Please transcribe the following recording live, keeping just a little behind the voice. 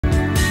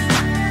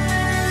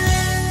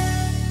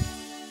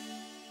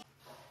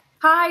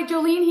Hi,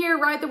 Jolene here,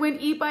 Ride the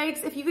Wind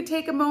e-bikes. If you could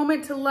take a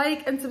moment to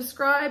like and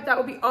subscribe, that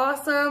would be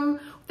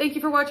awesome. Thank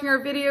you for watching our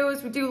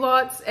videos. We do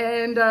lots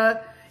and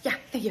yeah,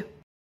 thank you.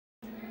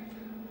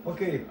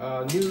 Okay,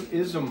 new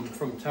ism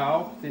from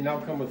Tao. They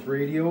now come with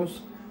radios,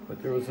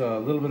 but there was a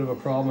little bit of a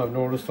problem I've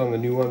noticed on the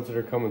new ones that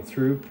are coming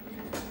through,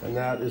 and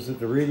that is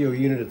that the radio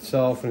unit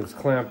itself, and it's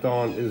clamped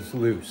on, is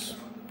loose.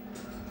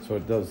 So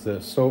it does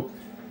this. So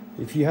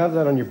if you have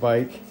that on your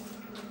bike,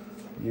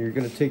 you're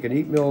going to take an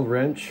 8mm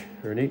wrench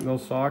or an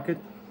 8mm socket.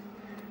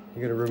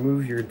 You're going to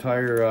remove your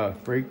entire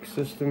brake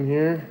system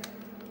here,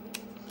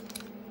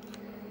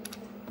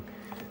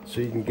 so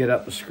you can get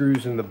at the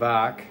screws in the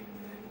back.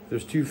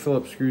 There's two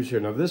Phillips screws here.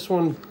 Now this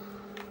one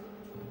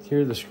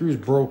here, the screw's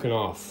broken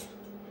off.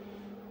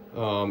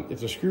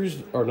 If the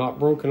screws are not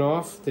broken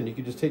off, then you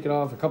can just take it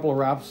off. A couple of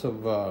wraps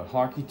of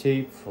hockey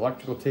tape,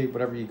 electrical tape,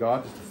 whatever you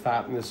got, just to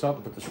fatten this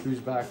up, put the screws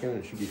back in,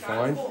 and it should be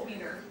fine.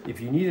 If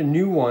you need a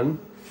new one,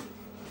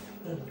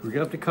 we're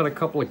gonna have to cut a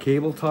couple of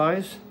cable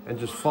ties and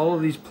just follow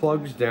these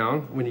plugs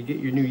down. When you get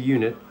your new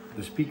unit,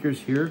 the speakers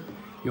here,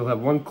 you'll have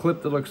one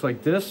clip that looks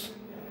like this.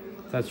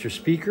 That's your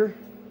speaker.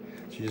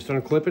 So you just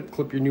unclip it,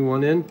 clip your new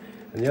one in,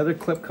 and the other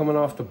clip coming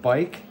off the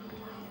bike,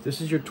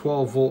 this is your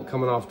 12-volt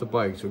coming off the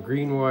bike. So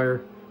green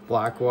wire,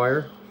 black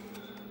wire,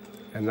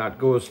 and that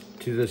goes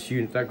to this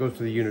unit, that goes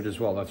to the unit as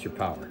well. That's your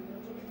power.